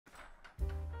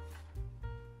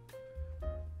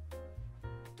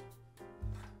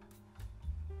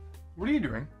What are you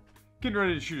doing? Getting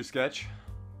ready to shoot a sketch.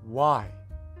 Why?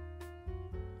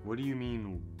 What do you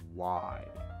mean, why?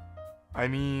 I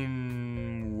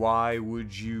mean, why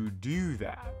would you do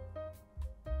that?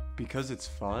 Because it's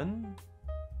fun?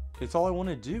 It's all I want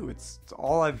to do. It's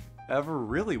all I've ever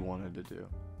really wanted to do.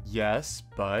 Yes,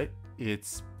 but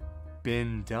it's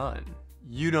been done.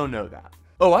 You don't know that.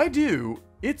 Oh, I do.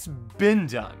 It's been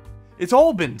done. It's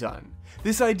all been done.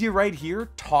 This idea right here,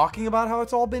 talking about how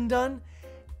it's all been done,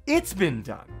 it's been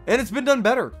done. And it's been done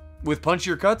better, with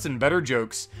punchier cuts and better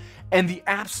jokes. And the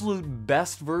absolute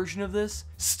best version of this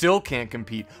still can't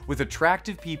compete with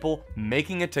attractive people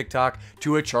making a TikTok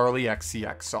to a Charlie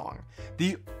XCX song.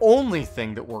 The only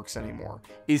thing that works anymore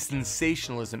is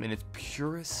sensationalism in its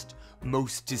purest,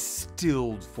 most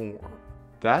distilled form.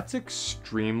 That's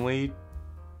extremely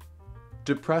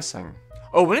depressing.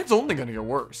 Oh, and it's only going to get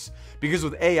worse. Because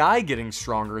with AI getting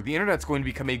stronger, the internet's going to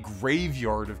become a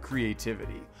graveyard of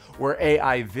creativity, where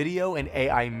AI video and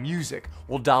AI music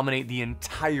will dominate the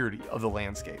entirety of the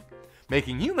landscape,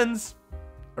 making humans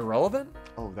irrelevant?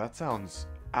 Oh, that sounds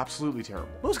absolutely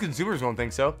terrible. Most consumers won't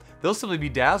think so. They'll simply be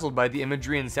dazzled by the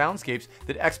imagery and soundscapes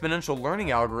that exponential learning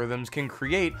algorithms can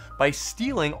create by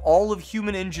stealing all of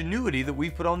human ingenuity that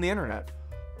we've put on the internet.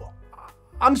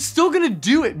 I'm still gonna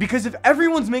do it, because if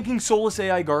everyone's making soulless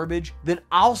AI garbage, then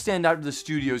I'll stand out to the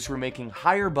studios who are making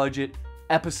higher budget,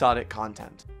 episodic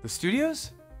content. The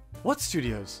studios? What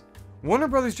studios? Warner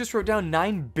Brothers just wrote down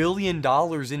 $9 billion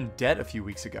in debt a few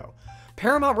weeks ago.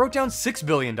 Paramount wrote down $6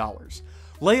 billion.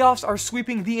 Layoffs are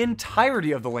sweeping the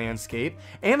entirety of the landscape.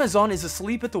 Amazon is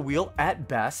asleep at the wheel at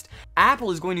best.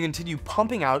 Apple is going to continue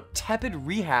pumping out tepid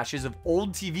rehashes of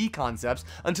old TV concepts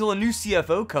until a new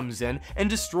CFO comes in and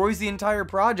destroys the entire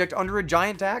project under a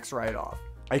giant tax write-off.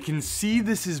 I can see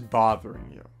this is bothering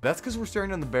you. That's because we're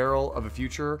staring down the barrel of a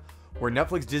future where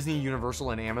Netflix, Disney, Universal,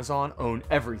 and Amazon own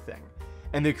everything.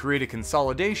 And they create a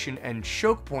consolidation and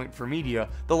choke point for media,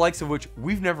 the likes of which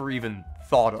we've never even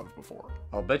thought of before.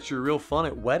 I'll bet you're real fun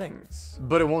at weddings.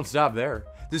 But it won't stop there.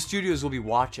 The studios will be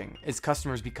watching as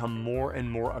customers become more and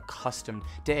more accustomed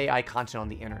to AI content on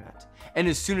the internet. And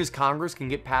as soon as Congress can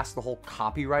get past the whole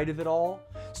copyright of it all,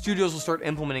 studios will start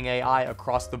implementing AI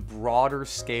across the broader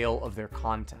scale of their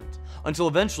content, until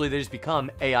eventually they just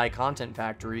become AI content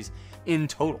factories in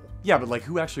total. Yeah, but like,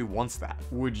 who actually wants that?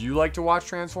 Would you like to watch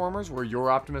Transformers where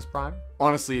you're Optimus Prime?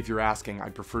 Honestly, if you're asking,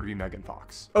 I'd prefer to be Megan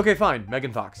Fox. Okay, fine,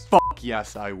 Megan Fox. Fuck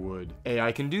yes, I would.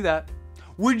 AI can do that.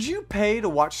 Would you pay to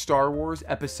watch Star Wars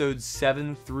episodes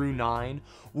 7 through 9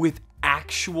 with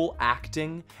actual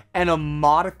acting and a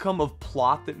modicum of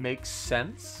plot that makes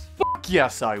sense? Fuck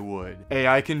yes, I would.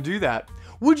 AI can do that.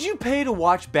 Would you pay to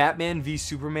watch Batman v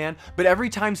Superman, but every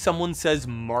time someone says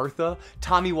Martha,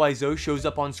 Tommy Wiseau shows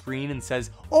up on screen and says,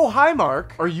 "Oh, hi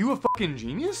Mark, are you a fucking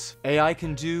genius?" AI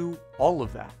can do all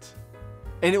of that.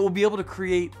 And it will be able to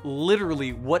create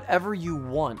literally whatever you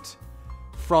want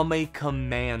from a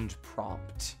command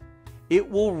prompt. It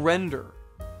will render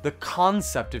the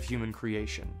concept of human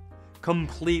creation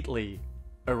completely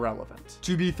irrelevant.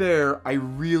 To be fair, I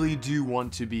really do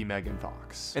want to be Megan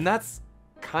Fox. And that's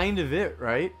kind of it,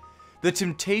 right? The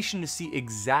temptation to see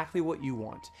exactly what you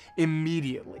want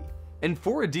immediately and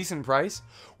for a decent price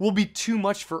will be too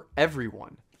much for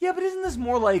everyone. Yeah, but isn't this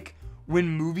more like when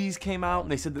movies came out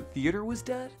and they said that theater was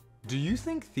dead? Do you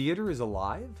think theater is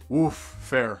alive? Oof,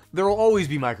 fair. There will always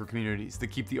be micro-communities that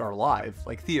keep the art alive,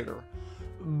 like theater,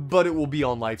 but it will be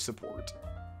on life support.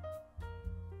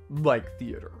 Like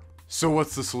theater. So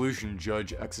what's the solution,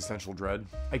 Judge Existential Dread?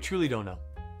 I truly don't know.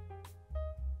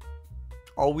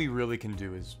 All we really can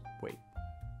do is wait.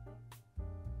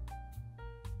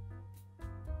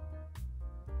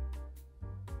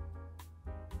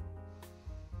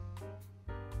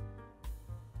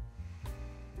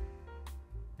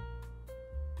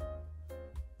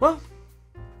 Well,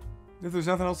 if there's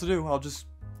nothing else to do, I'll just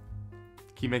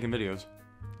keep making videos.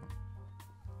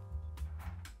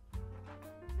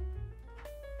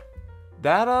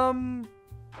 That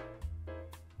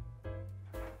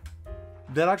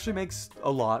actually makes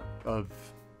a lot of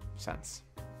sense.